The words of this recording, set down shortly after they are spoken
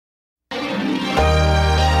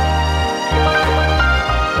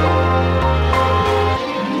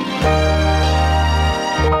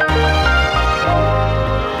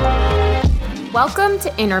Welcome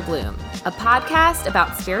to Inner Bloom, a podcast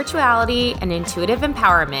about spirituality and intuitive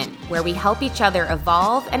empowerment where we help each other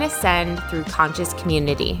evolve and ascend through conscious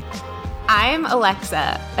community. I'm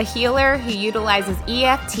Alexa, a healer who utilizes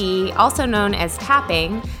EFT, also known as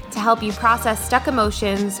tapping, to help you process stuck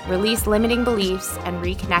emotions, release limiting beliefs, and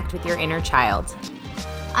reconnect with your inner child.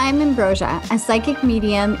 I'm Ambrosia, a psychic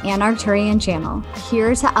medium and Arcturian channel,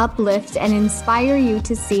 here to uplift and inspire you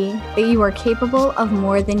to see that you are capable of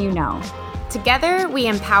more than you know. Together, we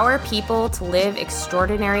empower people to live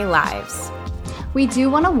extraordinary lives. We do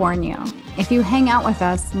want to warn you, if you hang out with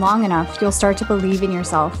us long enough, you'll start to believe in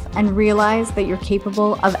yourself and realize that you're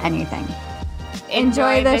capable of anything.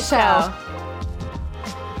 Enjoy the show.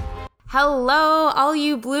 Hello, all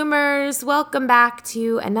you bloomers. Welcome back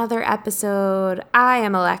to another episode. I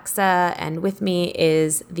am Alexa, and with me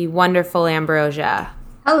is the wonderful Ambrosia.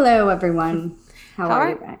 Hello, everyone. How are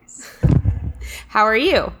you guys? How are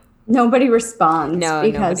you? Nobody responds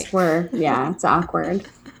because nobody. It's awkward.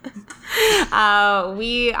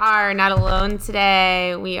 We are not alone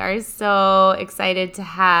today. We are so excited to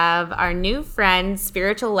have our new friend,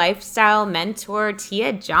 spiritual lifestyle mentor,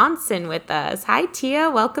 Tia Johnson, with us. Hi, Tia.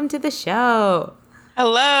 Welcome to the show.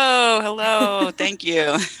 Hello. Thank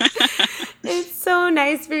you. It's so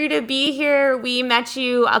nice for you to be here. We met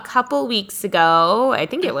you a couple weeks ago. I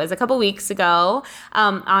think it was a couple weeks ago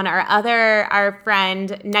on our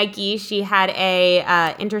friend Nike. She had a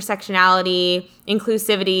intersectionality,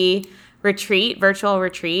 inclusivity virtual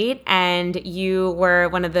retreat, and you were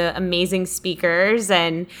one of the amazing speakers.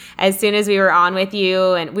 And as soon as we were on with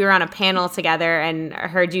you and we were on a panel together and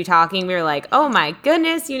heard you talking, we were like, oh my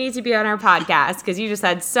goodness, you need to be on our podcast because you just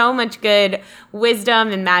had so much good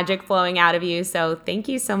wisdom and magic flowing out of you. So thank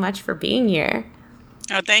you so much for being here.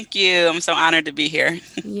 Oh, thank you. I'm so honored to be here.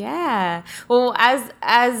 Yeah. Well,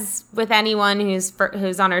 as with anyone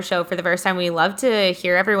who's on our show for the first time, we love to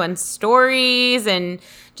hear everyone's stories and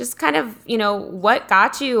just kind of, what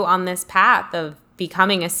got you on this path of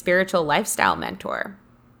becoming a spiritual lifestyle mentor?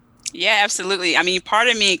 Yeah, absolutely. I mean, part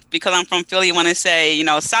of me, because I'm from Philly, want to say,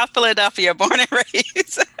 South Philadelphia, born and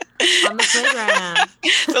raised. On the playground.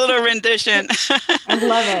 It's a little rendition. I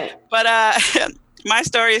love it. But my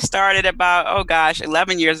story started about,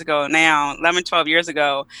 11 years ago now, 11, 12 years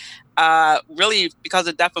ago, really because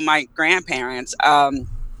of the death of my grandparents.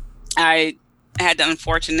 I had the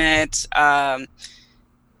unfortunate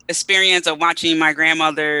experience of watching my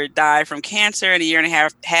grandmother die from cancer, and a year and a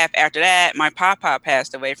half after that, my papa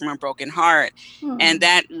passed away from a broken heart. And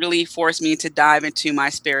that really forced me to dive into my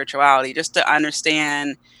spirituality, just to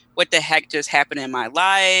understand what the heck just happened in my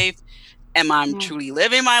life. Am I truly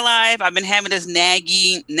living my life? I've been having this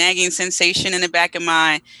nagging sensation in the back of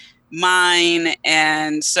my mind.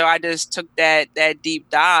 And so I just took that deep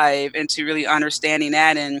dive into really understanding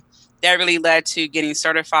that. And that really led to getting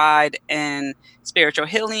certified in spiritual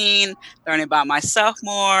healing, learning about myself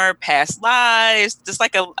more, past lives, just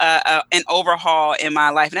like an overhaul in my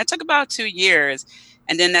life. And that took about 2 years.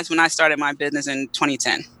 And then that's when I started my business in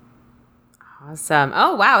 2010. Awesome.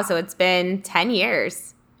 Oh, wow. So it's been 10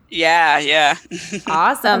 years. Yeah.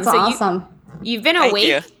 Awesome. That's awesome. You've been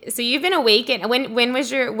awake. So you've been awakened. When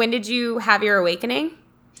did you have your awakening?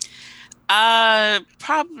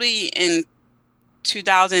 Probably in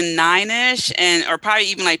 2009-ish, or probably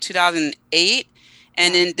even like 2008.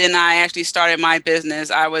 And then I actually started my business.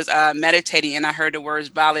 I was meditating and I heard the words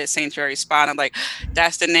Violet Sanctuary Spa. And I'm like,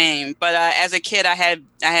 that's the name. But as a kid, I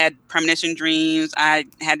had premonition dreams. I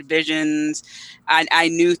had visions. I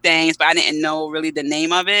knew things, but I didn't know really the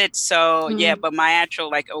name of it. So but my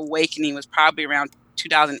actual awakening was probably around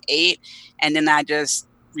 2008. And then I just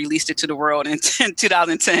released it to the world in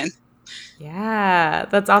 2010. Yeah,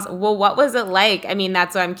 that's awesome. Well, what was it like? I mean,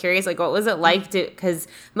 that's what I'm curious. What was it like because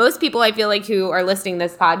most people I feel like who are listening to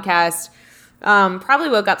this podcast probably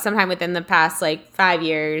woke up sometime within the past 5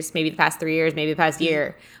 years, maybe the past 3 years, maybe the past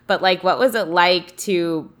year. But what was it like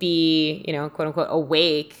to be, quote unquote,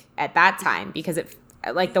 awake at that time? Because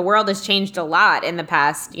the world has changed a lot in the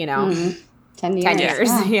past, 10 years.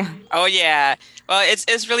 Yeah. Oh, yeah. Well,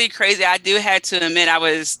 it's really crazy. I do have to admit I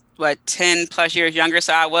was 10 plus years younger.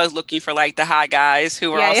 So I was looking for the hot guys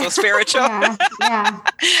who were also spiritual. Yeah.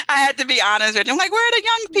 I had to be honest with them. Where are the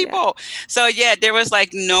young people? Yeah. So there was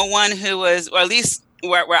no one who was, or at least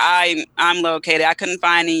where I'm located, I couldn't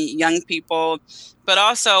find any young people. But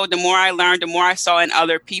also the more I learned, the more I saw in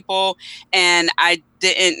other people. And I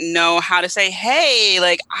didn't know how to say, hey,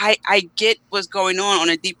 I get what's going on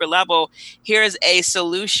a deeper level. Here's a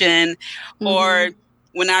solution. Or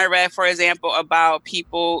when I read, for example, about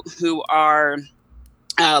people who are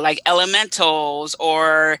like elementals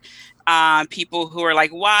or people who are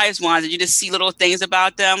like wise ones, and you just see little things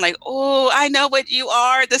about them like, oh, I know what you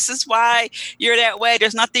are. This is why you're that way.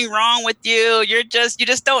 There's nothing wrong with you. You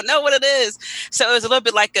just don't know what it is. So it was a little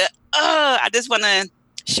bit like I just want to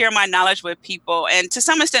share my knowledge with people. And to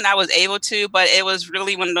some extent I was able to, but it was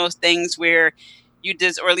really one of those things where you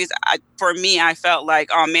just, or at least for me, I felt like,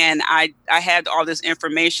 oh man, I had all this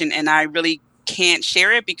information and I really can't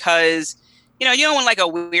share it because you don't want like a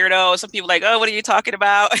weirdo. Some people like, oh, what are you talking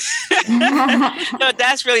about? No,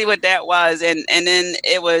 that's really what that was. And then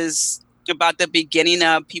it was about the beginning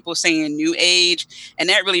of people saying new age. And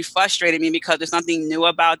that really frustrated me because there's nothing new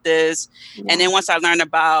about this. Yeah. And then once I learned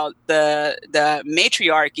about the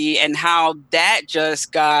matriarchy and how that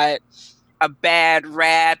just got a bad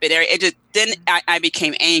rap, and then I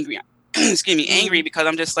became angry. Excuse me, angry because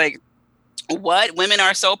I'm just like, what? Women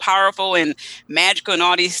are so powerful and magical and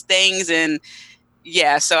all these things. And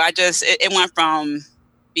yeah, so it went from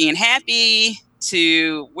being happy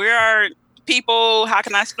to where are people? How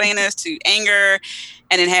can I explain this? To anger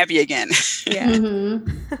and then happy again. Yeah.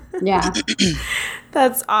 Mm-hmm. Yeah.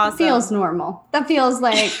 That's awesome. That feels normal. That feels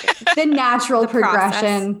like the natural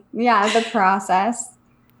progression. Process. Yeah, the process.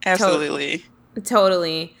 Absolutely.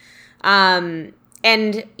 Totally. And,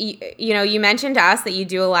 you mentioned to us that you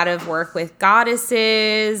do a lot of work with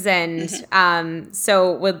goddesses. And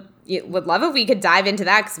so would love if we could dive into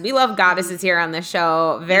that because we love goddesses here on the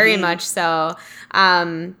show, very much so.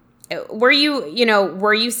 Were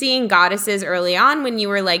you seeing goddesses early on when you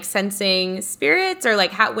were like sensing spirits, or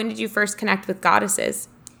like when did you first connect with goddesses?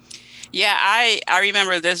 Yeah, I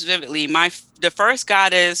remember this vividly. The first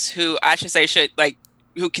goddess who I should say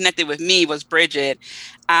who connected with me was Bridget.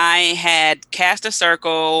 I had cast a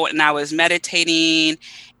circle and I was meditating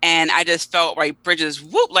and I just felt like Bridget's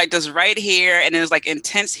like just right here. And it was like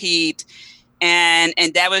intense heat. And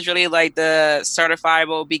that was really like the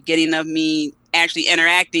certifiable beginning of me actually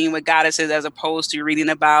interacting with goddesses as opposed to reading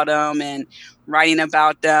about them and writing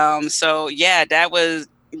about them. So yeah, that was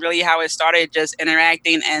really how it started, just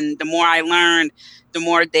interacting. And the more I learned, the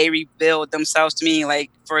more they revealed themselves to me.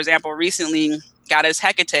 Like, for example, recently, Goddess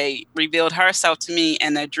Hecate revealed herself to me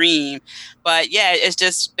in a dream. But yeah, it's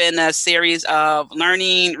just been a series of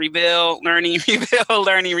learning, reveal, learning, reveal,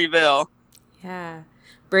 learning, reveal. Yeah.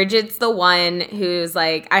 Bridget's the one who's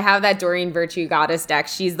like, I have that Doreen Virtue goddess deck.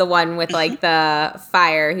 She's the one with like the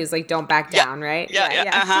fire who's like, don't back down, right?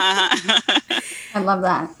 Yeah. Uh-huh. I love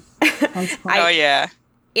that. That's cool. Oh, yeah.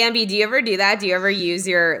 Ambi, do you ever do that? Do you ever use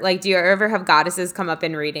do you ever have goddesses come up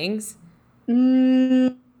in readings?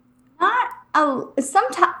 Not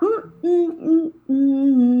sometimes,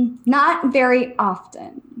 not very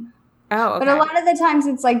often. Oh, okay. But a lot of the times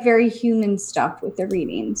it's like very human stuff with the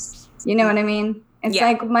readings. You know what I mean? It's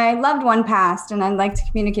like my loved one passed and I'd like to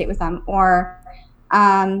communicate with them, or,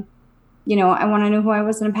 I want to know who I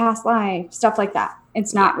was in a past life, stuff like that.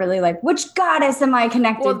 It's not really like, which goddess am I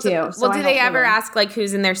connected to? So do they ever ask like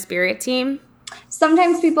who's in their spirit team?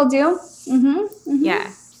 Sometimes people do. Mm-hmm, mm-hmm. Yeah.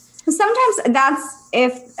 Sometimes that's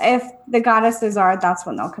if the goddesses are, that's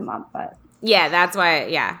when they'll come up. But yeah, that's why.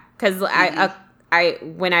 Yeah, because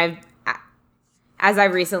as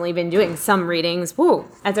I've recently been doing some readings,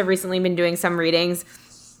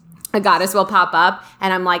 a goddess will pop up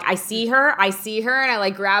and I'm like, I see her and I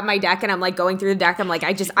like grab my deck and I'm like going through the deck. I'm like,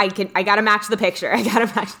 I gotta match the picture. I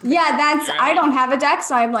don't have a deck,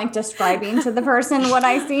 so I'm like describing to the person what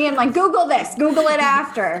I see and like, Google this, Google it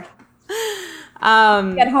after.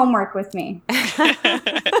 Get homework with me.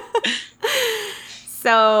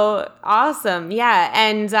 So awesome. Yeah.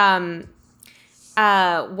 And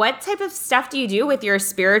what type of stuff do you do with your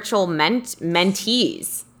spiritual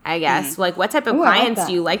mentees, I guess? Like what type of clients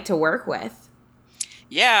do you like to work with?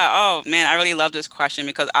 Yeah. Oh man, I really love this question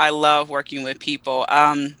because I love working with people.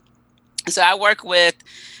 So I work with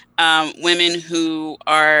women who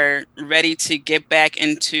are ready to get back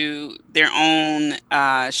into their own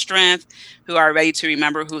strength, who are ready to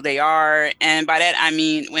remember who they are. And by that, I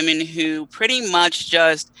mean women who pretty much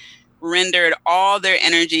just rendered all their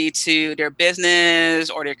energy to their business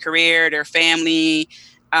or their career, their family,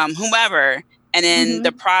 whomever. And in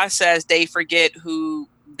the process, they forget who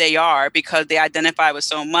they are because they identify with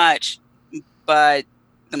so much but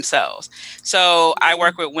themselves. So I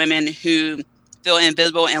work with women who feel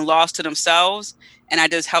invisible and lost to themselves. And I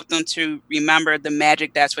just help them to remember the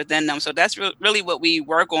magic that's within them. So that's really what we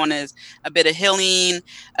work on, is a bit of healing,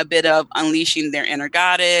 a bit of unleashing their inner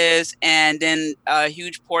goddess. And then a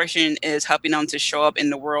huge portion is helping them to show up in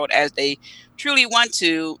the world as they truly want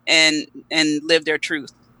to and live their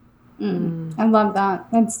truth. I love that.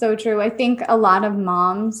 That's so true. I think a lot of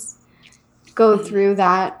moms go through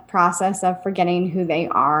that process of forgetting who they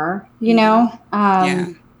are, you know,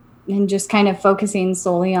 and just kind of focusing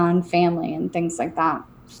solely on family and things like that.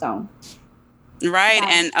 So. Right.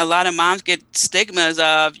 And a lot of moms get stigmas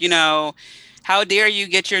of, you know, how dare you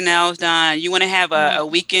get your nails done? You want to have a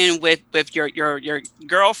weekend with your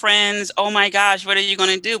girlfriends. Oh my gosh, what are you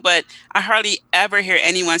going to do? But I hardly ever hear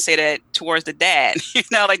anyone say that towards the dad. You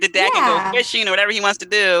know, like the dad can go fishing or whatever he wants to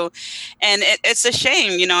do. And it's a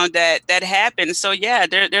shame, you know, that happens. So yeah,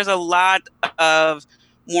 there's a lot of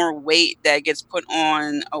more weight that gets put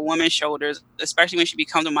on a woman's shoulders, especially when she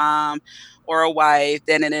becomes a mom or a wife,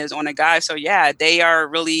 than it is on a guy. So yeah, they are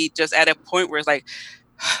really just at a point where it's like,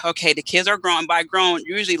 okay, the kids are grown. By grown,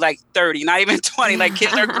 usually like 30, not even 20. Like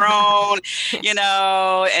kids are grown, you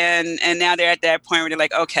know, and now they're at that point where they're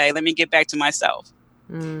like, okay, let me get back to myself.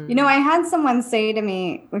 You know, I had someone say to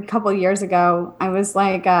me a couple of years ago, I was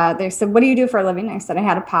like, they said, what do you do for a living? I said, I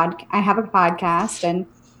have a podcast and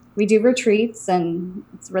we do retreats and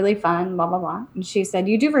it's really fun, blah, blah, blah. And she said,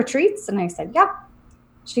 you do retreats? And I said, yep.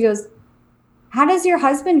 She goes, how does your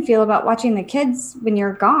husband feel about watching the kids when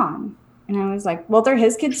you're gone? And I was like, well, they're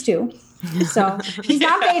his kids too. So he's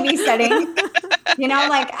not babysitting. You know,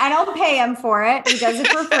 like I don't pay him for it. He does it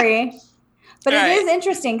for free. But it is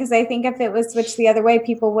interesting because I think if it was switched the other way,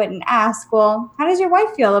 people wouldn't ask, well, how does your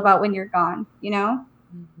wife feel about when you're gone? You know?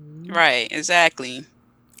 Right, exactly.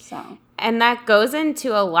 So. And that goes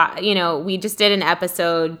into a lot, you know, we just did an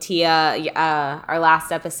episode, Tia, our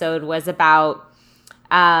last episode was about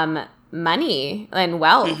money and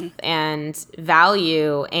wealth and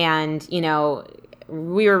value. And, you know,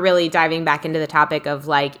 we were really diving back into the topic of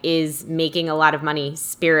like, is making a lot of money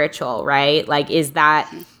spiritual, right? Like, is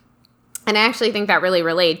that, and I actually think that really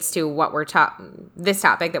relates to what this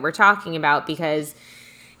topic that we're talking about, because,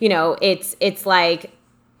 you know, it's like,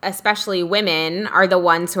 especially women are the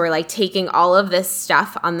ones who are like taking all of this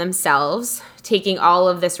stuff on themselves, taking all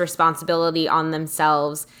of this responsibility on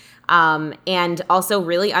themselves, and also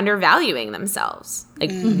really undervaluing themselves, like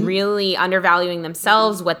really undervaluing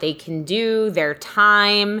themselves, what they can do, their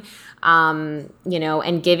time, you know,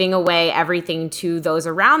 and giving away everything to those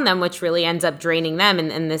around them, which really ends up draining them.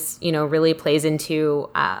 And this, you know, really plays into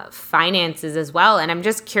finances as well. And I'm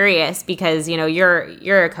just curious because, you know,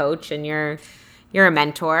 you're a coach and you're a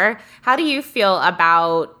mentor. How do you feel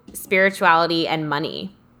about spirituality and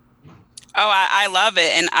money? Oh, I love it.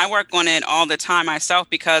 And I work on it all the time myself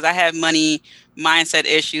because I have money mindset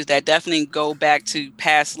issues that definitely go back to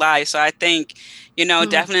past lives. So I think, you know,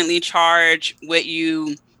 definitely charge what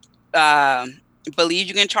you believe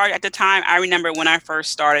you can charge at the time. I remember when I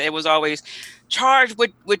first started, it was always charge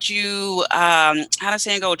what you, how does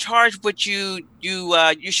it go? Charge what you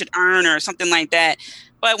should earn or something like that.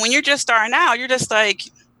 But when you're just starting out, you're just like,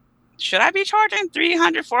 should I be charging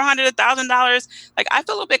 $300, $400, $1,000? Like, I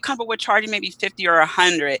feel a little bit comfortable with charging maybe 50 or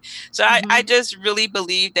 100. So I just really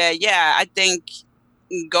believe that, yeah, I think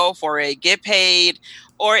go for it, get paid.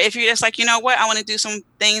 Or if you're just like, you know what, I want to do some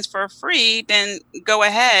things for free, then go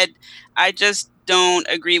ahead. I just don't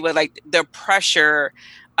agree with like the pressure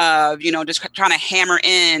of, you know, just trying to hammer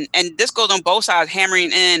in, and this goes on both sides,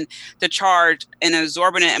 hammering in to charge an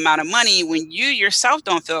exorbitant amount of money when you yourself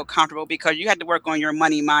don't feel comfortable because you had to work on your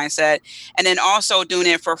money mindset, and then also doing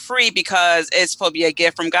it for free because it's supposed to be a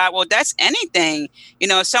gift from God. Well, that's anything. You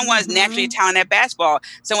know, someone's naturally talented at basketball,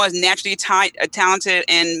 someone's naturally talented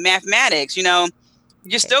in mathematics, you know,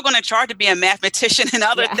 you're still going to charge to be a mathematician and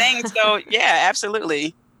other things. So yeah,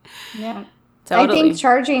 absolutely. Yeah. Totally. I think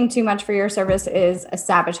charging too much for your service is a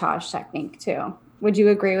sabotage technique too. Would you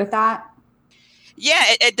agree with that? Yeah,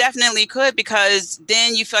 it definitely could, because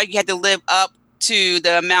then you feel like you have to live up to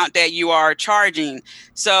the amount that you are charging.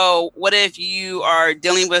 So what if you are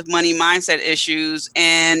dealing with money mindset issues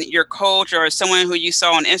and your coach or someone who you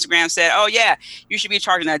saw on Instagram said, oh yeah, you should be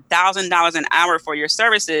charging $1,000 an hour for your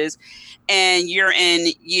services, and you're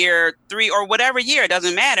in year 3 or whatever year, it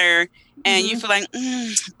doesn't matter. And you feel like,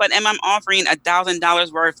 but am I offering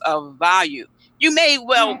 $1,000 worth of value? You may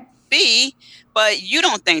well be, but you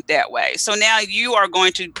don't think that way. So now you are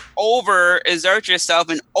going to over exert yourself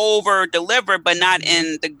and over deliver, but not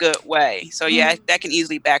in the good way. So yeah, that can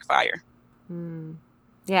easily backfire.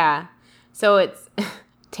 Yeah. So it's,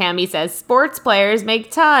 Tammy says, sports players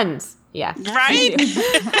make tons. Yeah. Right?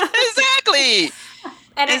 Exactly.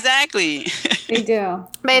 And exactly. They do.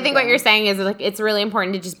 But I think what you're saying is like it's really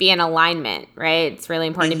important to just be in alignment, right? It's really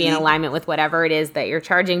important to be in alignment with whatever it is that you're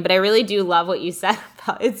charging. But I really do love what you said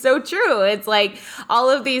about it's so true. It's like all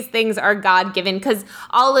of these things are God-given because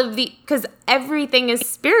everything is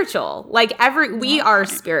spiritual. Like we are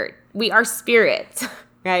spirit. We are spirit.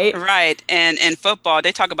 right? Right. And in football,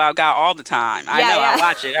 they talk about God all the time. I know. I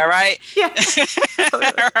watch it. All right. Yeah. Totally.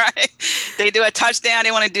 All right. They do a touchdown.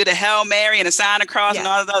 They want to do the Hail Mary and the sign across and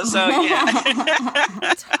all of those. So,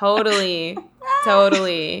 yeah. Totally.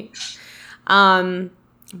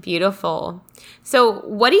 Beautiful. So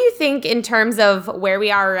what do you think in terms of where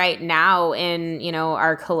we are right now in,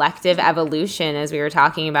 our collective evolution, as we were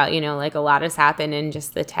talking about, like a lot has happened in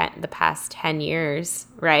just the past 10 years,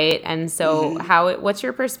 right? And so what's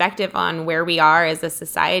your perspective on where we are as a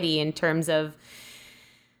society in terms of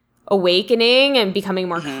awakening and becoming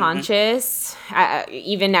more conscious,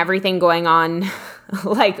 even everything going on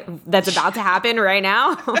like that's about to happen right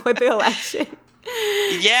now with the election?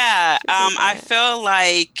 Yeah, I feel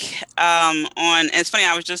like it's funny,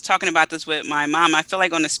 I was just talking about this with my mom. I feel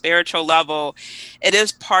like on the spiritual level, it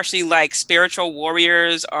is partially like spiritual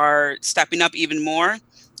warriors are stepping up even more.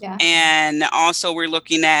 Yeah. And also we're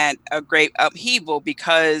looking at a great upheaval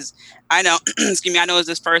because I know, excuse me, I know it's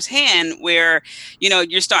this firsthand where,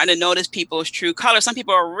 you're starting to notice people's true colors. Some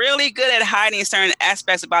people are really good at hiding certain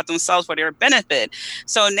aspects about themselves for their benefit.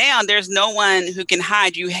 So now there's no one who can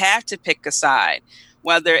hide. You have to pick a side,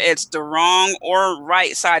 whether it's the wrong or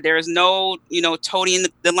right side. There is no, toting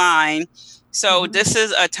the line. So this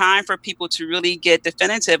is a time for people to really get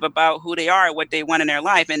definitive about who they are, what they want in their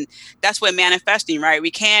life. And that's what manifesting, right?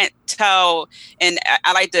 We can't tell, and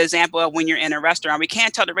I like the example of when you're in a restaurant, we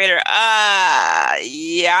can't tell the waiter,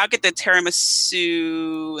 yeah, I'll get the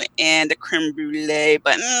tiramisu and the creme brulee,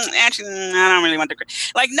 but actually, I don't really want the creme.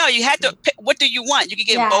 Like, no, you had to pick, what do you want? You can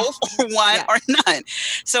get both or one or none.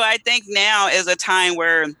 So I think now is a time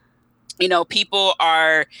where, people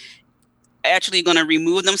are actually going to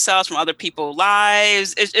remove themselves from other people's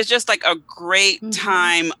lives. It's just like a great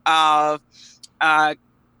time of,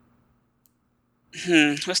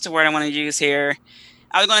 what's the word I want to use here?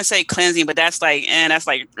 I was going to say cleansing, but that's like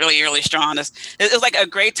really, really strong. It's like a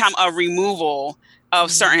great time of removal of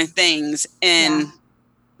certain things in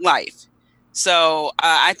life. So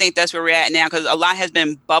I think that's where we're at now, because a lot has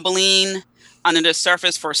been bubbling under the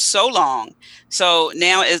surface for so long. So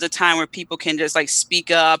now is the time where people can just like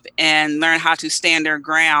speak up and learn how to stand their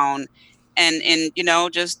ground and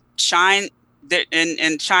just shine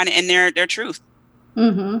and shine in their truth.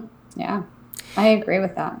 Yeah, I agree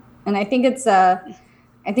with that. And I think it's a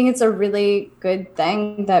really good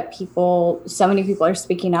thing that so many people are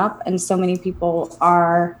speaking up, and so many people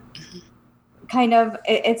are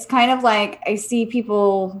it's kind of like I see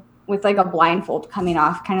people with like a blindfold coming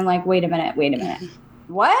off, kind of like, wait a minute.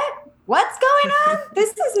 What's going on? This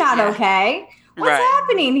is not okay. What's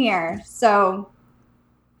happening here? So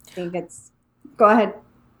I think go ahead.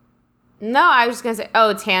 No, I was just going to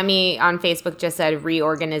say, Tammy on Facebook just said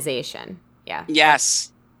reorganization. Yeah.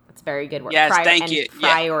 Yes. That's a very good word. Yes, thank you.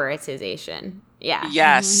 Prioritization. Yeah.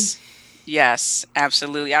 Yes. Yes,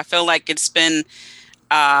 absolutely. I feel like it's been,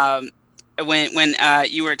 when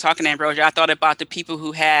you were talking, Ambrosia, I thought about the people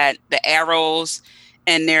who had the arrows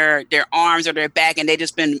in their arms or their back, and they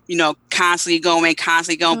just been, constantly going.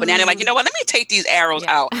 But now they're like, you know what, let me take these arrows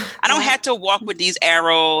out. I don't have to walk with these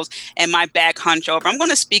arrows and my back hunch over. I'm going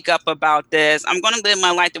to speak up about this. I'm going to live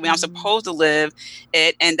my life the way I'm supposed to live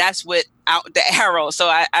it. And that's without the arrows. So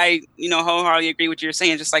I wholeheartedly agree with what you're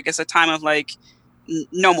saying. Just like, it's a time of like,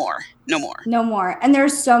 no more. And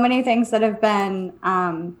there's so many things that have been,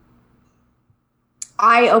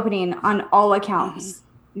 eye-opening on all accounts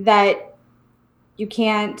that you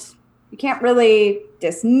can't really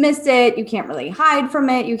dismiss it. You can't really hide from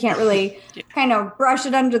it. You can't really kind of brush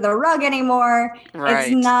it under the rug anymore. Right.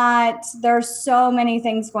 It's not, there's so many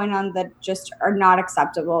things going on that just are not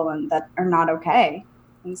acceptable and that are not okay.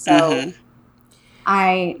 And so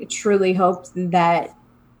I truly hope that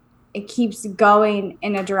it keeps going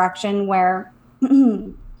in a direction where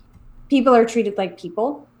people are treated like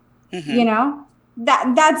people,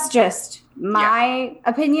 That's just my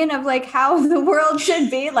opinion of like how the world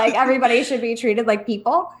should be. Like, everybody should be treated like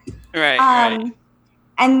people. Right.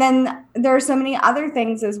 And then there are so many other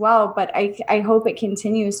things as well, but I hope it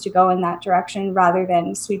continues to go in that direction rather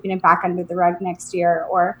than sweeping it back under the rug next year,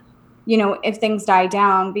 or, if things die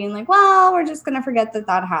down, being like, well, we're just going to forget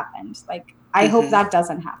that happened. Like, I hope that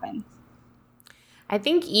doesn't happen. I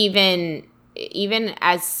think even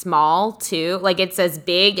as small too, like it's as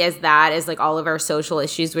big as that is like all of our social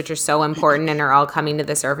issues, which are so important and are all coming to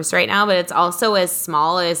the surface right now. But it's also as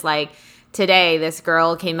small as like today, this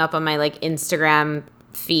girl came up on my like Instagram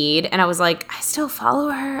feed and I was like, I still follow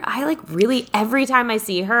her. I like really, every time I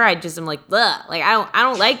see her, I just am like, ugh, like I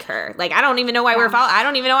don't like her. Like, I don't even know why I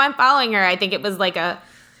don't even know why I'm following her. I think it was like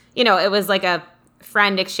it was like a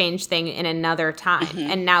friend exchange thing in another time.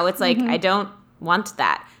 And now it's like, I don't want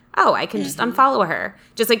that. Oh, I can just unfollow her.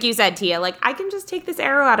 Just like you said, Tia, like I can just take this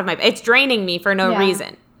arrow out of my, it's draining me for no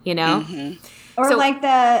reason, you know? Or so, like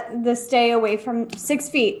the stay away from 6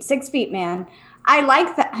 feet, man. I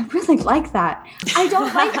like that. I really like that. I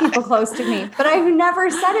don't like people close to me, but I've never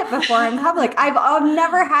said it before in public. I've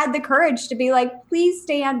never had the courage to be like, please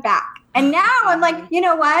stand back. And now I'm like, you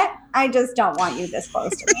know what? I just don't want you this close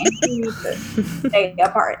to me. You need to stay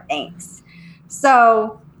apart. Thanks.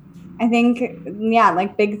 So I think,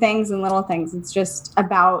 like big things and little things. It's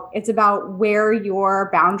about where your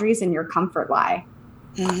boundaries and your comfort lie.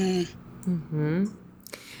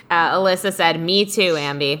 Alyssa said, me too,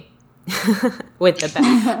 Ambi. With the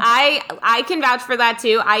I can vouch for that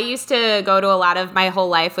too. I used to go to a lot of my whole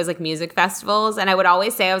life was like music festivals, and I would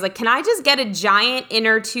always say, I was like, can I just get a giant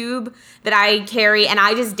inner tube that I carry and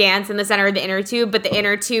I just dance in the center of the inner tube, but the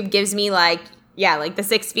inner tube gives me like the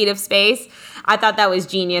 6 feet of space. I thought that was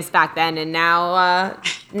genius back then, and now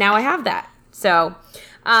I have that. So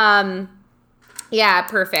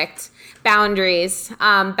perfect. Boundaries.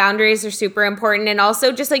 Boundaries are super important, and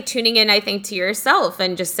also just like tuning in, I think, to yourself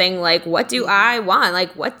and just saying like, what do I want?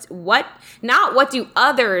 Like not what do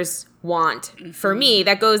others want for me?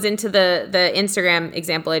 That goes into the Instagram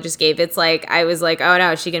example I just gave. It's like, I was like, oh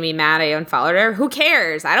no, is she gonna be mad I unfollowed her? Who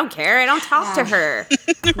cares? I don't care. I don't talk to her.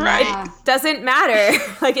 Right. It doesn't matter.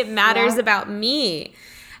 Like it matters about me.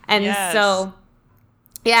 And so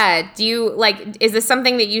do you like, is this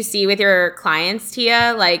something that you see with your clients,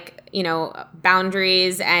 Tia? Like, you know,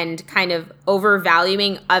 boundaries and kind of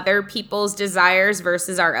overvaluing other people's desires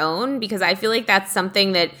versus our own? Because I feel like that's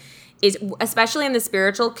something that is, especially in the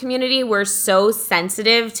spiritual community, we're so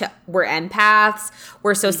sensitive to, we're empaths,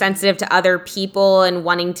 we're so sensitive to other people and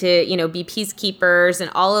wanting to, you know, be peacekeepers and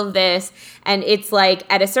all of this. And it's like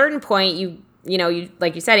at a certain point, you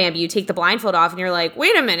like you said, Ambi, you take the blindfold off and you're like,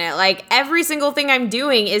 wait a minute, like every single thing I'm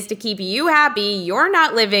doing is to keep you happy. You're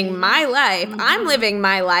not living my life. I'm living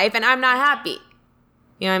my life and I'm not happy.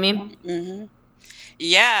 You know what I mean?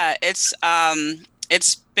 Yeah,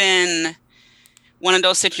 it's been one of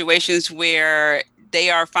those situations where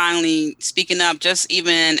they are finally speaking up, just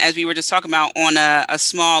even as we were just talking about on a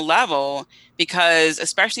small level, because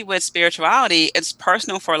especially with spirituality, it's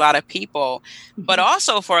personal for a lot of people, but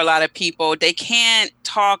also for a lot of people, they can't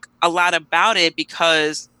talk a lot about it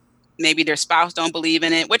because maybe their spouse don't believe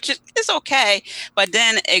in it, which is okay. But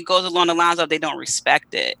then it goes along the lines of they don't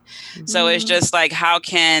respect it. So it's just like, how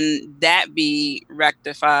can that be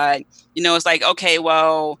rectified? You know, it's like, okay,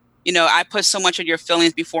 well, you know, I put so much of your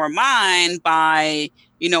feelings before mine by,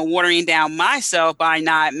 you know, watering down myself by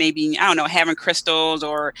not maybe, I don't know, having crystals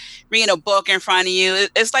or reading a book in front of you.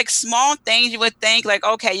 It's like small things you would think like,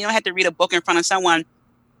 okay, you don't have to read a book in front of someone.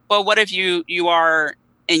 But what if you are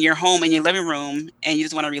in your home, in your living room, and you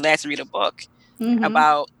just want to relax and read a book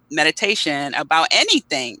about meditation, about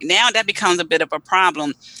anything? Now that becomes a bit of a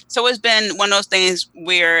problem. So it's been one of those things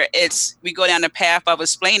where we go down the path of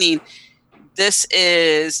explaining, this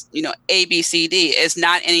is, you know, A, B, C, D. It's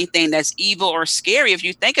not anything that's evil or scary. If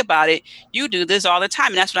you think about it, you do this all the time.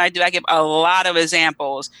 And that's what I do. I give a lot of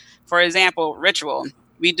examples. For example, ritual.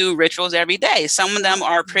 We do rituals every day. Some of them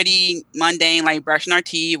are pretty mundane, like brushing our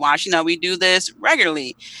teeth, washing up. We do this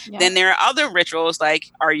regularly. Yeah. Then there are other rituals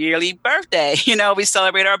like our yearly birthday. You know, we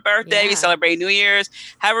celebrate our birthday. We celebrate New Year's.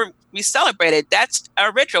 However we celebrate it, that's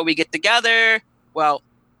a ritual. We get together. Well,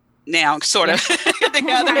 now sort of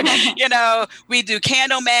together, you know, we do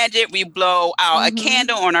candle magic, we blow out a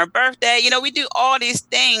candle on our birthday, you know, we do all these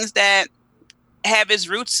things that have its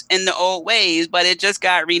roots in the old ways, but it just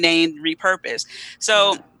got renamed, repurposed.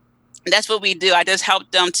 So that's what we do. I just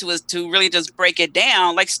help them to really just break it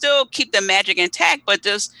down, like still keep the magic intact, but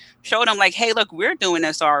just show them like, hey, look, we're doing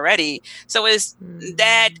this already. So it's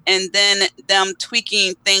that, and then them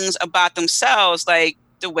tweaking things about themselves, like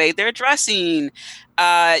the way they're dressing,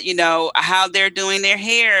 you know, how they're doing their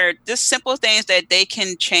hair, just simple things that they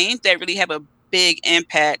can change that really have a big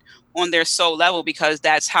impact on their soul level, because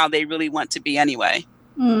that's how they really want to be anyway.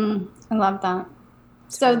 I love that.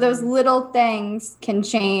 So those little things can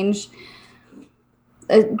change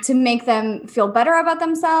to make them feel better about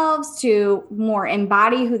themselves, to more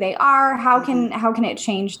embody who they are. How can it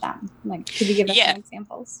change them? Like, could you give us some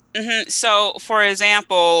examples? So, for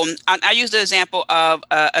example, I use the example of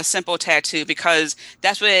a simple tattoo, because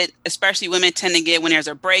that's what especially women tend to get when there's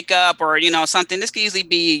a breakup or, you know, something. This could easily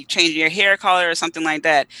be changing your hair color or something like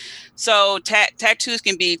that. So tattoos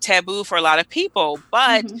can be taboo for a lot of people,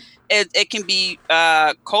 but it can be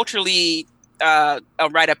culturally a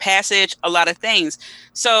rite of passage, a lot of things.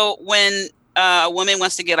 So when a woman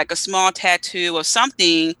wants to get like a small tattoo of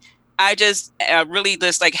something, I just really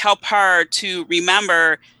just like help her to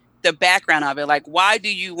remember the background of it. Like, why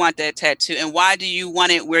do you want that tattoo, and why do you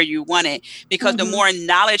want it where you want it? Because the more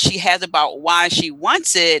knowledge she has about why she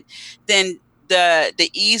wants it, then the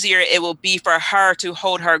easier it will be for her to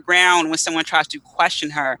hold her ground when someone tries to question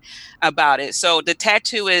her about it. So the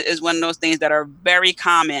tattoo is one of those things that are very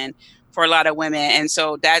common for a lot of women. And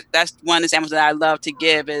so that's one example that I love to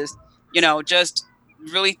give is, just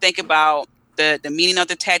really think about the meaning of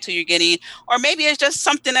the tattoo you're getting, or maybe it's just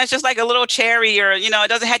something that's just like a little cherry, or it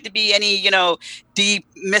doesn't have to be any deep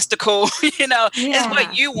mystical it's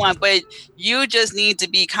what you want, but you just need to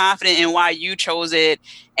be confident in why you chose it,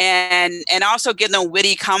 and also give them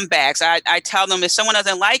witty comebacks. I tell them, if someone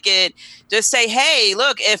doesn't like it, just say, hey,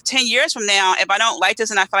 look, if 10 years from now, if I don't like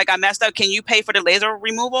this and I feel like I messed up, can you pay for the laser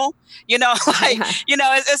removal?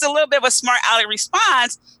 It's a little bit of a smart aleck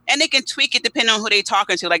response, and they can tweak it depending on who they're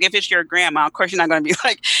talking to. Like if it's your grandma, of course you're not going to be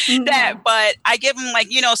like that, but I give them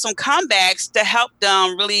some comebacks to help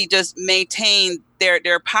them really just maintain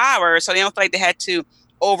their power, so they don't feel like they had to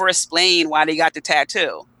over explain why they got the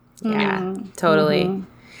tattoo. Yeah, totally.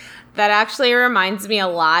 That actually reminds me a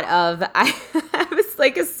lot of, I was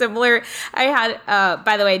like a similar, I had,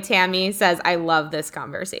 by the way, Tammy says, I love this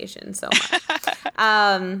conversation so much.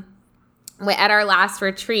 At our last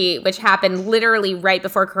retreat, which happened literally right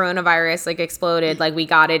before coronavirus exploded, we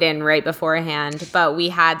got it in right beforehand, but we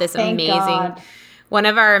had this one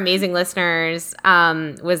of our amazing listeners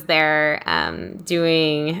was there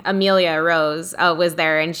doing, Amelia Rose was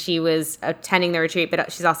there, and she was attending the retreat, but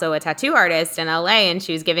she's also a tattoo artist in LA, and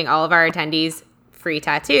she was giving all of our attendees free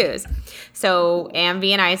tattoos. So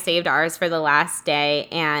Ambi and I saved ours for the last day,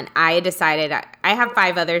 and I decided I have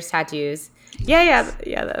 5 others tattoos. Yeah,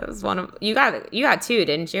 that was one of, you got 2,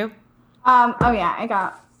 didn't you?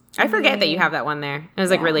 I forget that you have that one there. It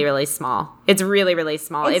was really, really small. It's really, really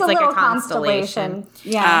small. It's like a constellation.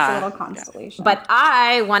 Yeah, it's a little constellation. But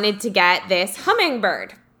I wanted to get this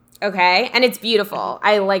hummingbird. Okay. And it's beautiful.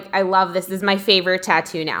 I love this. This is my favorite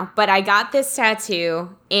tattoo now. But I got this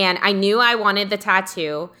tattoo, and I knew I wanted the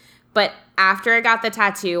tattoo. But after I got the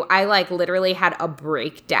tattoo, I literally had a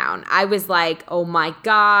breakdown. I was like, oh my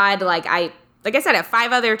God. Like I said, I have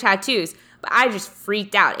 5 other tattoos. But I just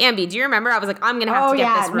freaked out. Ambi, do you remember? I was like, I'm going to have to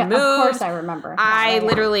get this removed. No, of course I remember.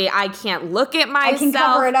 I can't look at myself. I can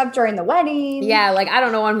cover it up during the wedding. Yeah, I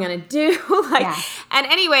don't know what I'm going to do. And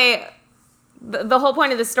anyway, the whole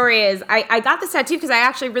point of the story is I got this tattoo because I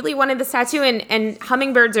actually really wanted this tattoo. And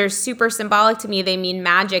hummingbirds are super symbolic to me. They mean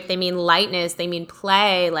magic. They mean lightness. They mean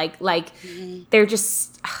play.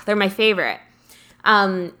 They're my favorite.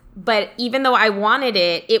 But even though I wanted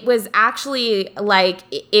it, it was actually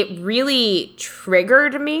it really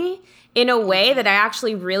triggered me in a way that I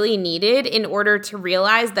actually really needed in order to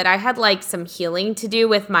realize that I had some healing to do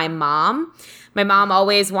with my mom. My mom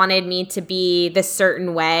always wanted me to be this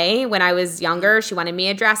certain way when I was younger. She wanted me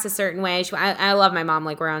to dress a certain way. I love my mom.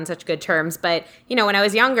 We're on such good terms. But, when I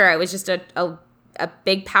was younger, it was just a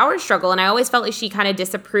big power struggle, and I always felt like she kind of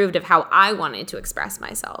disapproved of how I wanted to express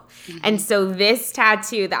myself. And so this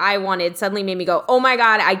tattoo that I wanted suddenly made me go, oh my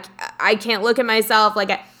God, I can't look at myself.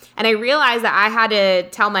 And I realized that I had to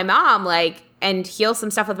tell my mom, and heal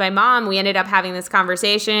some stuff with my mom. We ended up having this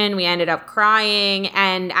conversation. We ended up crying.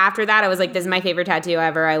 And after that, I was like, this is my favorite tattoo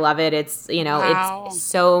ever. I love it. It's, wow. It's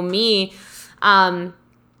so me.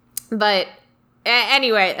 But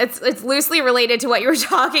anyway, it's loosely related to what you were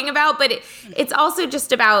talking about, but it's also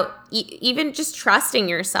just about even just trusting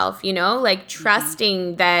yourself,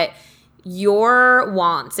 trusting that your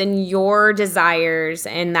wants and your desires,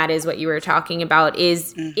 and that is what you were talking about,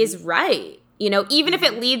 is right. Even if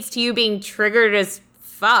it leads to you being triggered as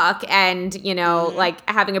fuck and,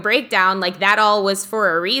 having a breakdown, that all was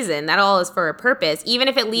for a reason. That all is for a purpose. Even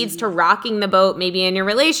if it leads to rocking the boat, maybe in your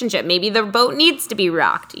relationship, maybe the boat needs to be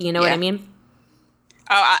rocked. You know what I mean?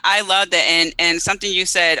 Oh, I love that. And something you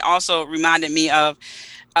said also reminded me of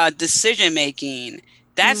decision making.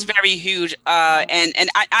 That's very huge. And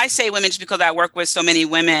I say women just because I work with so many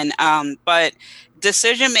women. But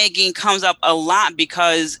decision making comes up a lot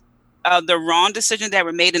because of the wrong decisions that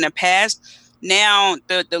were made in the past. Now,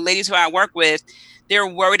 the ladies who I work with, they're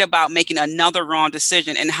worried about making another wrong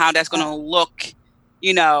decision and how that's going to look,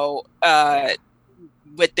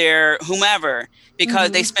 with their whomever,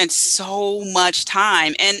 because they spend so much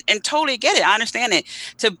time and totally get it. I understand it,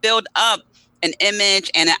 to build up an image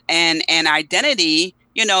and an identity,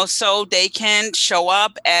 so they can show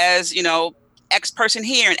up as, X person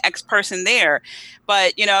here and X person there.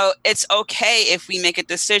 But, it's okay if we make a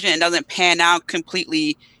decision and it doesn't pan out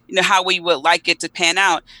completely, how we would like it to pan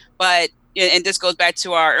out. But and this goes back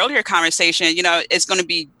to our earlier conversation, you know, it's going to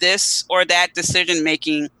be this or that decision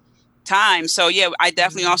making time. So yeah, I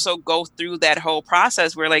definitely also go through that whole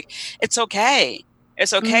process where like, it's okay.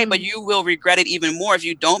 It's okay, but you will regret it even more if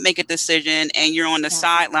you don't make a decision and you're on the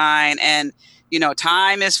sideline. And, you know,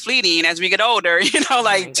 time is fleeting as we get older, you know,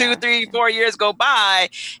 like 2, 3, 4 years go by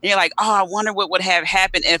and you're like, oh, I wonder what would have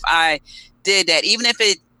happened if I did that. Even if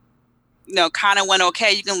it, you know, kind of went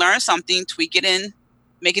okay, you can learn something, tweak it, and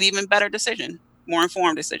make it even better decision, more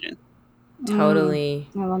informed decision. Totally.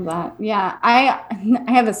 I love that. Yeah. I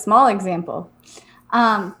have a small example.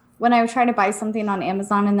 When I try to buy something on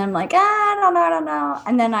Amazon and then I'm like, I don't know.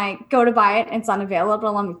 And then I go to buy it and it's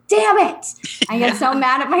unavailable. I'm like, damn it. I get so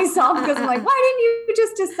mad at myself because I'm like, why didn't you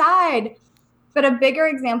just decide? But a bigger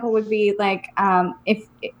example would be like, if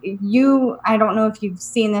you, I don't know if you've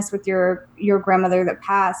seen this with your grandmother that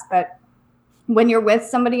passed, but when you're with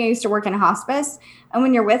somebody, I used to work in a hospice, and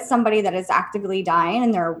when you're with somebody that is actively dying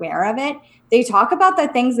and they're aware of it, they talk about the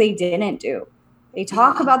things they didn't do. They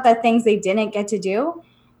talk about the things they didn't get to do.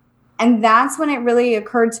 And that's when it really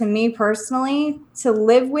occurred to me personally, to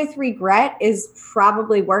live with regret is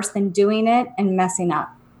probably worse than doing it and messing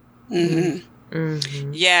up.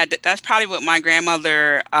 Yeah, that's probably what my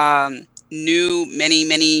grandmother knew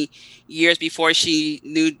many years before she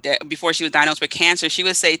was diagnosed with cancer. She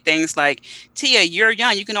would say things like, Tia, you're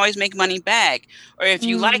young, you can always make money back. Or if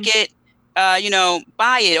you like it, you know,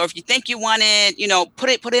 buy it. Or if you think you want it, you know, put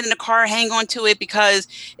it in the car, hang on to it, because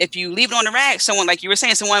if you leave it on the rack, someone, like you were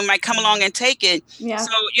saying, someone might come along and take it. Yeah.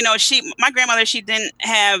 So, you know, my grandmother, she didn't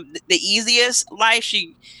have the easiest life.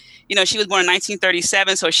 She was born in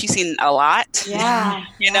 1937, so she's seen a lot. Yeah.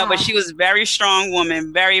 You know, but she was a very strong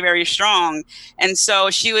woman, very, very strong. And so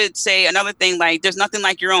she would say another thing like, there's nothing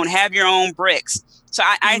like your own, have your own bricks. So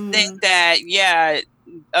I think that, yeah,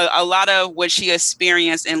 a lot of what she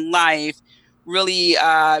experienced in life really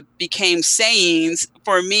became sayings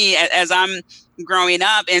for me as I'm growing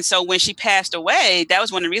up. And so when she passed away, that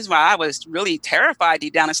was one of the reasons why I was really terrified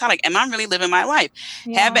deep down inside. Like, am I really living my life?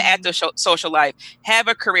 Have an active social life, have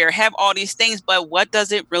a career, have all these things, but what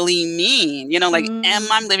does it really mean? You know, like,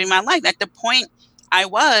 am I living my life? At the point I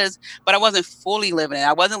was, but I wasn't fully living it.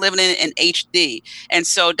 I wasn't living it in HD. And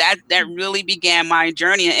so that really began my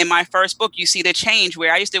journey. In my first book, you see the change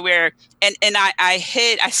where I used to wear, and I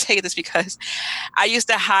say this because I used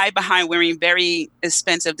to hide behind wearing very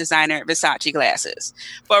expensive designer Versace glasses.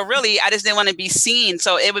 But really, I just didn't want to be seen.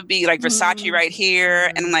 So it would be like Versace right here.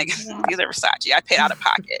 And I'm like, these are Versace. I paid out of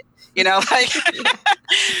pocket. You know, like,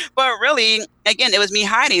 but really, again, it was me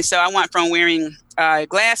hiding. So I went from wearing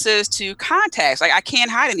glasses to contacts. Like, I can't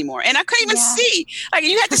hide anymore. And I couldn't even see. Like,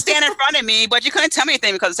 you had to stand in front of me, but you couldn't tell me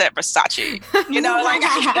anything because it said Versace. You know, like,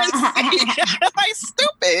 I couldn't see. Like,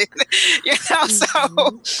 stupid. You know,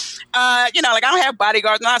 so, you know, like, I don't have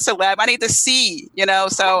bodyguards, I'm not a celeb. I need to see, you know,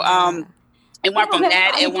 so, it went from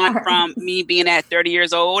that. It went from me being at 30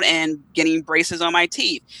 years old and getting braces on my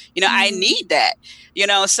teeth. You know, I need that. You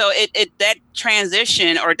know, so it that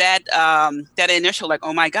transition or that initial like,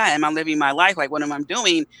 oh my God, am I living my life? Like, what am I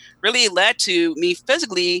doing? Really led to me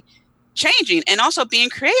physically changing and also being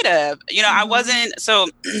creative. You know, I wasn't so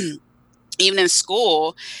even in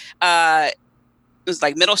school. It was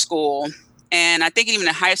like middle school, and I think even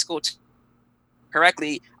in high school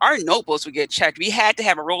correctly, our notebooks would get checked. We had to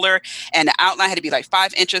have a ruler, and the outline had to be like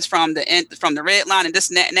 5 inches from the red line, and this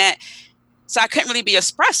and that and that. So I couldn't really be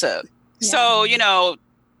expressive. Yeah. So, you know,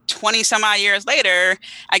 20 some odd years later,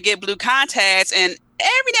 I get blue contacts, and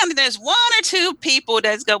every now and then there's 1 or 2 people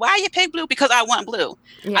that go, why you pick blue? Because I want blue.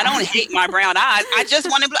 Yeah. I don't hate my brown eyes. I just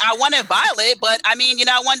wanted blue. I wanted violet, but I mean, you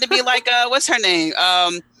know, I wanted to be like, what's her name?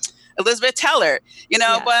 Elizabeth Taylor, you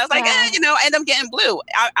know, but I was like, you know, I end up getting blue.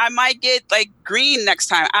 I might get like green next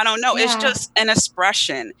time. I don't know. Yeah. It's just an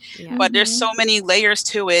expression, but there's so many layers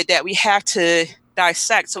to it that we have to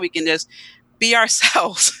dissect so we can just be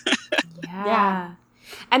ourselves. Yeah.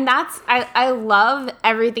 And I love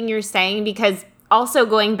everything you're saying, because also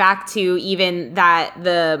going back to even that,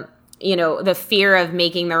 the fear of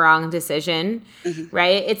making the wrong decision,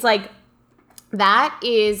 right? It's like, that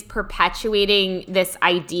is perpetuating this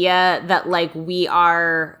idea that like we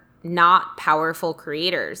are not powerful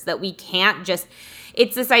creators, that we can't just,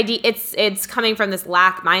 it's this idea, it's coming from this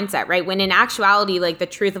lack mindset, right? When in actuality, like the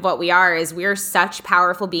truth of what we are is we're such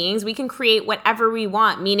powerful beings. We can create whatever we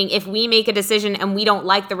want, meaning if we make a decision and we don't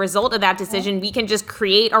like the result of that decision, we can just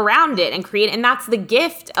create around it and create. And that's the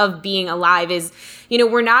gift of being alive is, you know,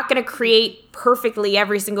 we're not going to create perfectly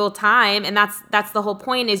every single time. And that's the whole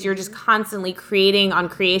point, is you're just constantly creating on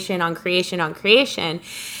creation, on creation, on creation.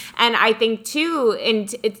 And I think too,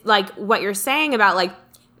 and it's like what you're saying about like,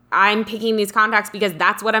 I'm picking these contacts because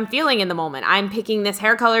that's what I'm feeling in the moment. I'm picking this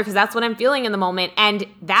hair color because that's what I'm feeling in the moment. And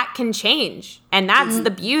that can change. And that's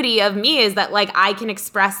the beauty of me, is that like I can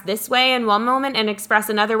express this way in one moment and express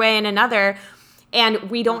another way in another.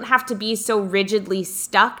 And we don't have to be so rigidly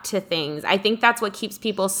stuck to things. I think that's what keeps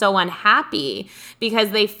people so unhappy, because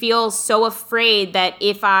they feel so afraid that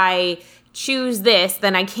if I choose this,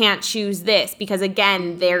 then I can't choose this, because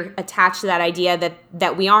again, they're attached to that idea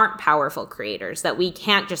that we aren't powerful creators, that we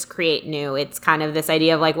can't just create new. It's kind of this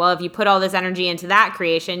idea of like, well, if you put all this energy into that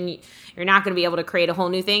creation, you're not going to be able to create a whole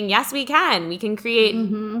new thing. Yes, we can. We can create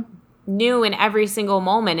new in every single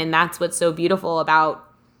moment. And that's what's so beautiful about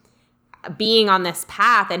being on this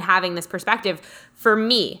path and having this perspective. For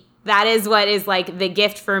me, that is what is like the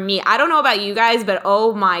gift for me. I don't know about you guys, but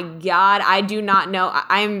oh my God, I do not know.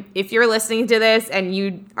 If you're listening to this and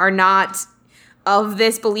you are not of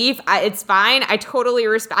this belief, it's fine. I totally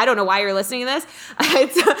respect. I don't know why you're listening to this.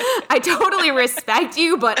 I totally respect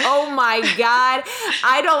you, but oh my God,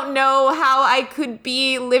 I don't know how I could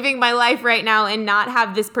be living my life right now and not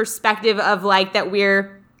have this perspective of like that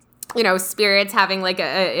we're, spirits having like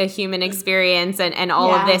a human experience and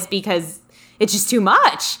all of this, because it's just too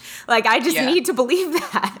much. Like, I just need to believe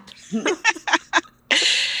that.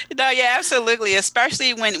 No, yeah, absolutely.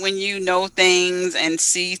 Especially when you know things and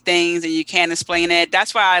see things and you can't explain it.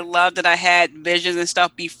 That's why I love that I had visions and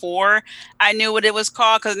stuff before I knew what it was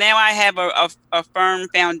called, because now I have a firm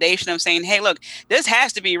foundation of saying, hey, look, this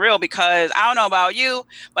has to be real, because I don't know about you,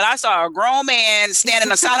 but I saw a grown man standing on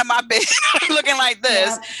the side of my bed looking like this.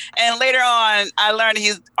 Yep. And later on, I learned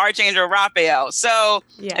he's Archangel Raphael. So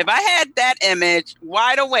if I had that image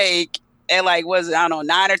wide awake at like, I don't know,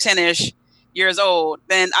 9 or 10-ish years old,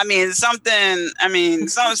 then something's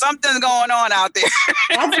going on out there.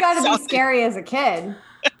 That's got to be scary as a kid.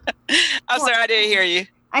 I'm sorry, I didn't hear you.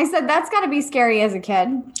 I said that's got to be scary as a kid.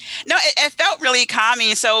 No, it felt really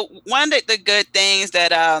calming. So one of the good things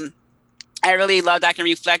that I really loved, I can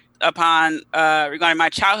reflect upon regarding my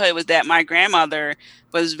childhood, was that my grandmother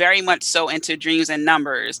was very much so into dreams and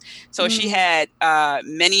numbers. So she had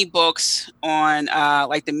many books on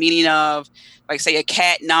like the meaning of, like, say, a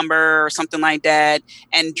cat number or something like that,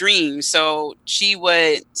 and dreams. So she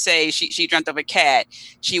would say she dreamt of a cat.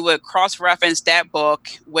 She would cross-reference that book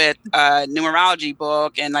with a numerology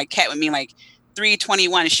book, and like cat would mean like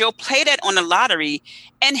 321. She'll play that on the lottery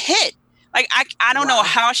and hit. Like, I don't know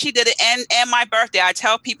how she did it. And my birthday, I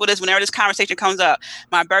tell people this whenever this conversation comes up.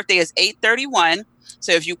 My birthday is 8/31.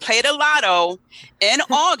 So if you play the lotto in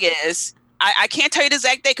August, I can't tell you the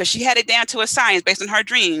exact date because she had it down to a science based on her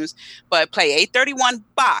dreams, but play 831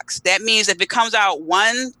 box. That means if it comes out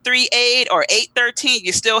 138 or 813,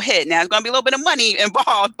 you still hit. Now, it's going to be a little bit of money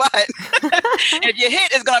involved, but if you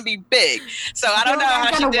hit, it's going to be big. So I don't know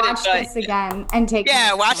how she did it. Watch this again and take.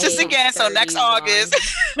 Yeah, watch this again. So next August.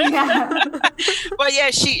 But yeah,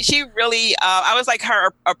 she really, I was like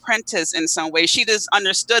her apprentice in some way. She just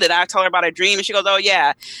understood it. I told her about a dream and she goes, oh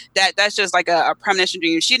yeah, that's just like a premonition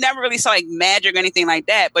dream. She never really saw like magic or anything like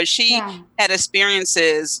that, but she had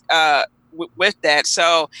experiences with that.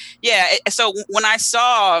 So yeah, so when I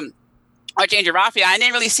saw Archangel Raphael, I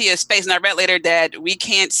didn't really see his face, and I read later that we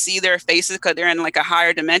can't see their faces because they're in like a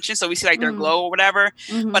higher dimension, so we see like their glow or whatever.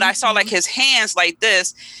 But I saw like his hands like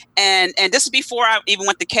this, and this is before I even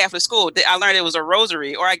went to Catholic school. I learned it was a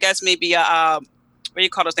rosary, or I guess maybe a what do you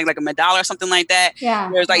call those things, like a medalla or something like that? Yeah.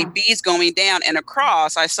 There's like beads going down and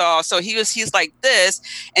across. I saw, so he's like this,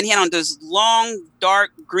 and he had on this long,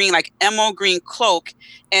 dark green, like emerald green cloak,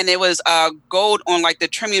 and it was gold on like the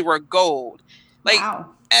trimmings were gold. Like,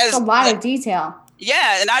 that's a lot of detail.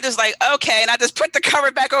 Yeah, and I just like, okay, and I just put the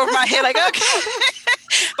cover back over my head, like, okay.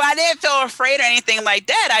 But I didn't feel afraid or anything like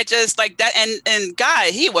that. I just like that, and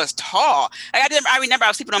God, he was tall. Like I remember I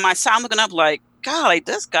was sleeping on my side, I'm looking up like, God, like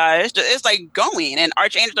this guy, it's like going. And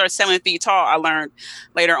archangels are 7 feet tall, I learned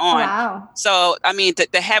later on. Wow. So, I mean,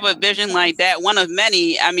 to have a vision like that, one of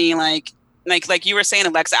many, I mean, like you were saying,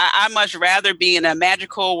 Alexa, I much rather be in a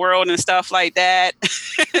magical world and stuff like that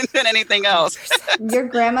than anything else. Your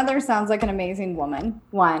grandmother sounds like an amazing woman,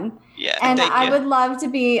 one. Yeah. And I would love to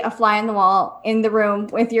be a fly on the wall in the room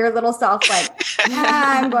with your little self, like,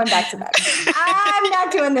 I'm going back to bed. I'm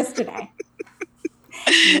not doing this today.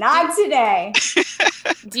 Not today.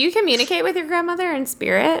 Do you communicate with your grandmother in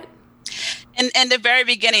spirit? In the very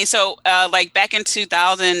beginning, so like back in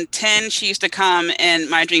 2010, she used to come in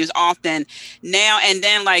my dreams often. Now and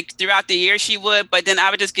then, like throughout the year, she would, but then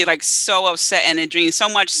I would just get like so upset in the dream, so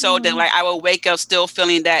much so that like I would wake up still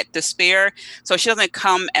feeling that despair. So she doesn't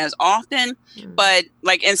come as often, but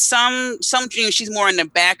like in some dreams, she's more in the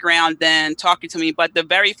background than talking to me. But the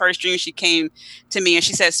very first dream, she came to me and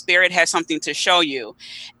she said, "Spirit has something to show you,"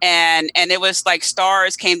 and it was like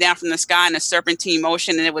stars came down from the sky in a serpentine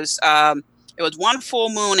motion, and it was one full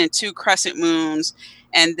moon and two crescent moons.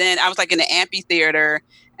 And then I was like in the amphitheater.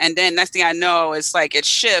 And then next thing I know, it's like it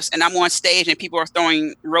shifts and I'm on stage and people are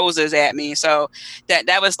throwing roses at me. So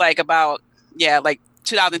that was like about, like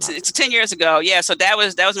 2010, it's 10 years ago. Yeah. So that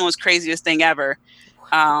was the most craziest thing ever.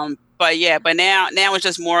 But now it's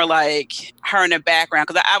just more like her in the background.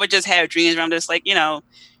 Cause I would just have dreams where I'm just like,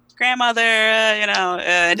 grandmother,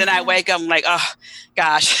 and then I wake up, I'm like, oh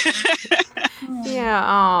gosh. Yeah.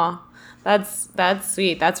 Oh. That's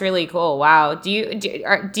sweet. That's really cool. Wow. Do you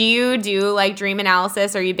do like dream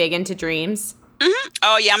analysis? Are you big into dreams? Mm-hmm.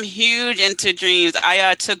 Oh yeah, I'm huge into dreams.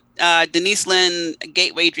 I took Denise Linn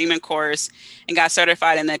Gateway Dreaming course and got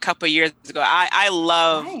certified in a couple of years ago. I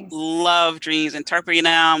love dreams, interpreting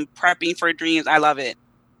them, prepping for dreams. I love it.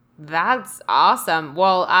 That's awesome.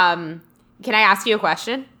 Well, can I ask you a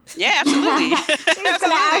question? Yeah, absolutely. She's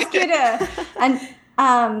gonna ask you to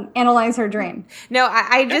analyze her dream. No,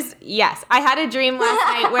 yes. I had a dream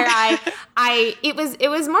last night where it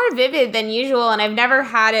was more vivid than usual, and I've never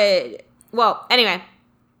had it. Well, anyway,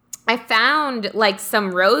 I found like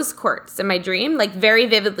some rose quartz in my dream, like very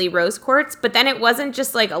vividly rose quartz, but then it wasn't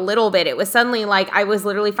just like a little bit. It was suddenly like I was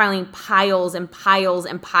literally finding piles and piles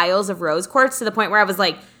and piles of rose quartz to the point where I was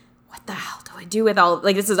like, what the hell do I do with all,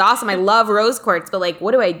 like, this is awesome. I love rose quartz, but like,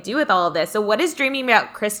 what do I do with all of this? So what does dreaming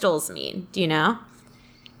about crystals mean? Do you know?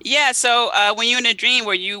 Yeah, so when you were in a dream,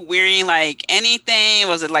 were you wearing like anything?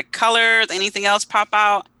 Was it like colors? Anything else pop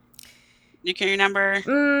out? You can remember?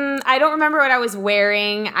 I don't remember what I was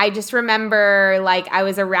wearing. I just remember like I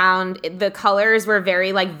was around. The colors were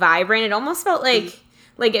very like vibrant. It almost felt like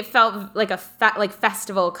it felt like like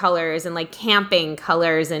festival colors and like camping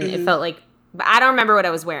colors, and it felt like. But I don't remember what I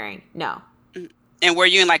was wearing. No. And were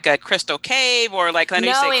you in like a crystal cave or like? No,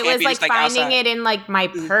 it was like finding outside? It in like my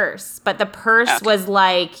purse, but the purse was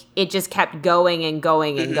like it just kept going and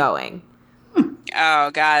going and going.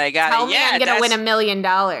 Oh, got it. Tell me I'm gonna win $1 million.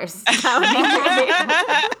 I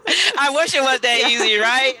wish it was that easy,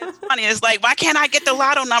 right? It's funny. It's like, why can't I get the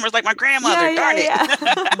lotto numbers like my grandmother? Darn it.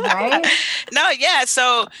 Right? No, yeah.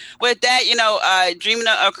 So with that, dreaming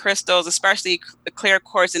of crystals, especially the clear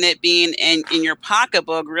quartz, and it being in your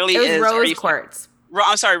pocketbook, really is rose quartz.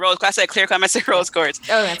 I'm sorry, rose. I said clear quartz. I said rose quartz.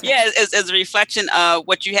 Oh, that's yeah. It's a reflection of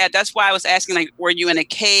what you had. That's why I was asking, like, were you in a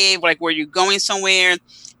cave? Like, were you going somewhere?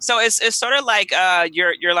 So it's sort of like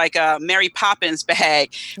you're like a Mary Poppins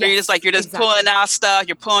bag. Where you're just exactly. Pulling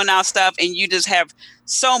out stuff, and you just have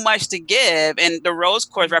so much to give. And the rose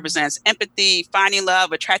quartz represents empathy, finding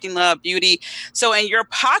love, attracting love, beauty. So in your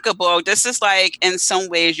pocketbook, this is like in some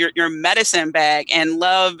ways your medicine bag, and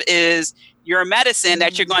love is your medicine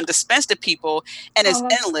that you're going to dispense to people, and it's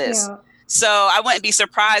endless. Cute. So I wouldn't be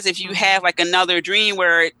surprised if you have like another dream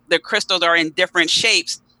where the crystals are in different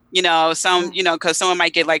shapes. Some, because someone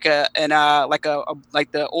might get like like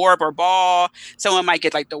the orb or ball. Someone might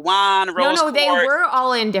get like the wand, rose quartz. They were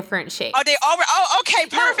all in different shapes. Oh, they all were. Oh, okay,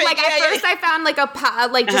 perfect. No, like at first I found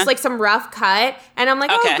like just like some rough cut, and I'm like,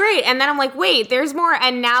 oh, great. And then I'm like, wait, there's more.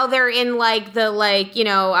 And now they're in like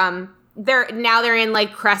the they're in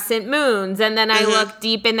like crescent moons, and then I look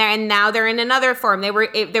deep in there, and now they're in another form. They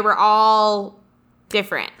were all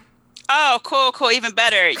different. Oh, cool. Even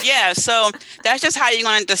better. Yeah. So that's just how you're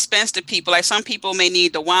going to dispense to people. Like some people may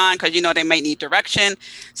need the wand because, they might need direction.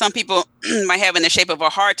 Some people might have in the shape of a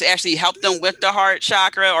heart to actually help them with the heart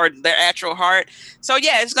chakra or their actual heart. So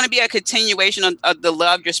yeah, it's going to be a continuation of the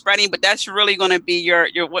love you're spreading, but that's really going to be your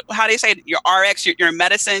how do you say it? Your RX, your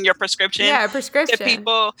medicine, your prescription. Yeah, prescription to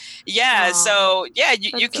people. Yeah. Aww. So yeah,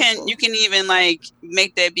 you can even like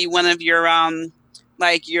make that be one of your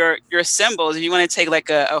like your symbols. If you want to take like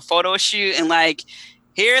a photo shoot and like,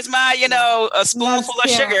 here's my, a spoonful of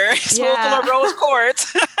sugar, spoonful of rose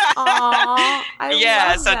quartz. Aww, I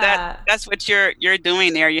love so that. That's what you're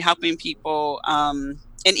doing there. You're helping people. And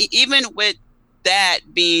even with that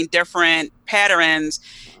being different patterns,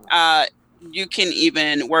 you can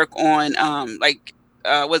even work on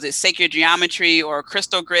was it sacred geometry or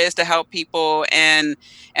crystal grids to help people, and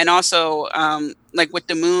also like with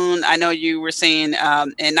the moon. I know you were saying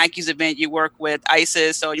in Nike's event you work with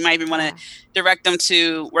Isis, so you might even want to direct them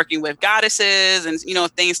to working with goddesses and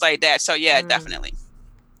things like that. So yeah, definitely.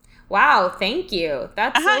 Wow, thank you.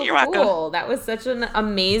 That's so you're cool. welcome. That was such an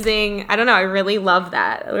amazing, I don't know, I really love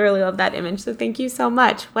that. I really love that image. So thank you so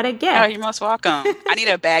much. What a gift. Oh, you're most welcome. I need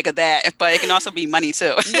a bag of that, but it can also be money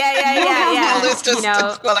too. Yeah. Let's just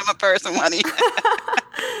call it my personal money.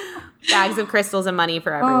 Bags of crystals and money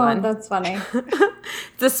for everyone. Oh, that's funny.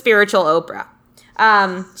 It's a spiritual Oprah.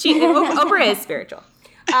 Oprah is spiritual.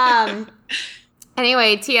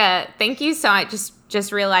 Anyway, Tia, thank you so much.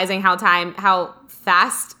 Just realizing how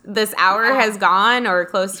fast this hour has gone, or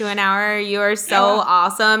close to an hour. You are so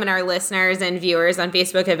awesome, and our listeners and viewers on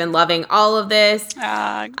Facebook have been loving all of this.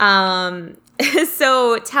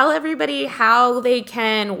 So tell everybody how they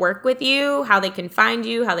can work with you, how they can find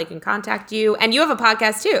you, how they can contact you. And you have a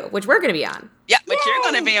podcast too, which we're going to be on. Yeah, but you're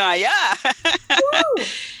going to be on. Yeah. Woo!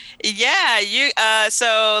 Yeah,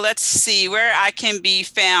 so let's see where I can be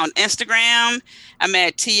found. Instagram, I'm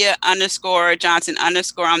at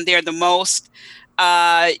Tia_Johnson_. I'm there the most.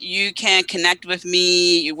 You can connect with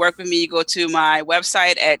me, you work with me, you go to my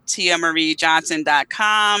website at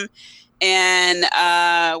tiamariejohnson.com. And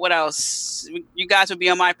what else? You guys will be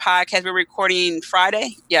on my podcast. We're recording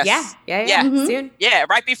Friday. Yes. Yeah. Mm-hmm. Soon. Yeah,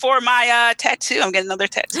 right before my tattoo. I'm getting another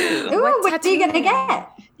tattoo. Ooh, what are you gonna get?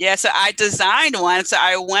 Yeah, so I designed one. So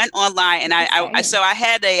I went online and I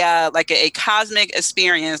had a cosmic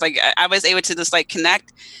experience. Like I was able to just like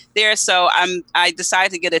connect there. So I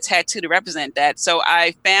decided to get a tattoo to represent that. So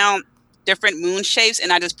I found different moon shapes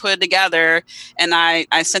and I just put it together and I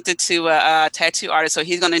sent it to a tattoo artist. So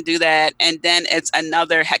he's going to do that. And then it's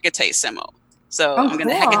another Hecate symbol. So I'm going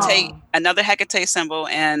to Hecate, another Hecate symbol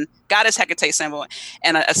and goddess Hecate symbol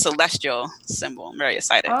and a celestial symbol. I'm very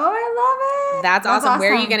excited. Oh, I love it. That's awesome.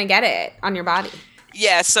 Where are you going to get it? On your body?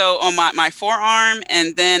 Yeah, so on my forearm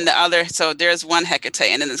and then the other. So there's one Hecate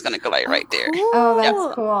and then it's going to go like right there. Cool. Oh,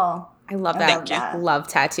 that's cool. I love that. Thank you. Love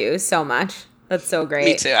tattoos so much. That's so great.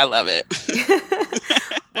 Me too. I love it.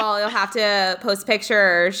 Well, you'll have to post a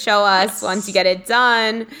picture or show us once you get it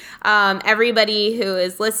done. Everybody who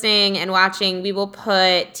is listening and watching, we will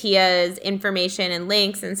put Tia's information and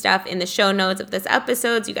links and stuff in the show notes of this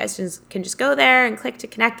episode. So you guys can just go there and click to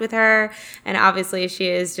connect with her. And obviously, she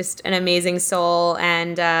is just an amazing soul.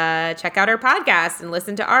 And check out her podcast and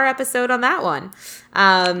listen to our episode on that one.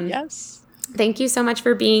 Yes. Thank you so much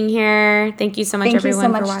for being here. Thank you so much,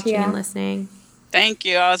 everyone, for watching and listening. Thank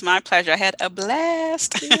you. It was my pleasure. I had a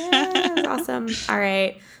blast. Yeah, awesome. All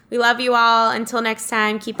right. We love you all. Until next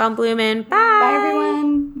time, keep on blooming. Bye. Bye,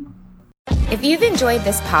 everyone. If you've enjoyed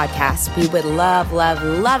this podcast, we would love, love,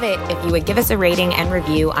 love it if you would give us a rating and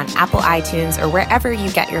review on Apple iTunes or wherever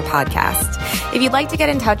you get your podcasts. If you'd like to get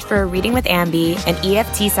in touch for a reading with Ambi, an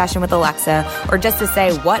EFT session with Alexa, or just to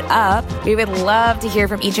say what up, we would love to hear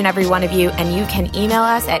from each and every one of you, and you can email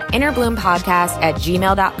us at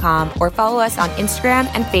innerbloom.podcast@gmail.com or follow us on Instagram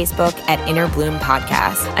and Facebook at Innerbloom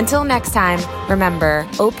Podcast. Until next time, remember,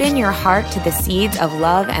 open your heart to the seeds of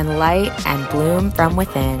love and light and bloom from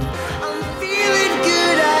within.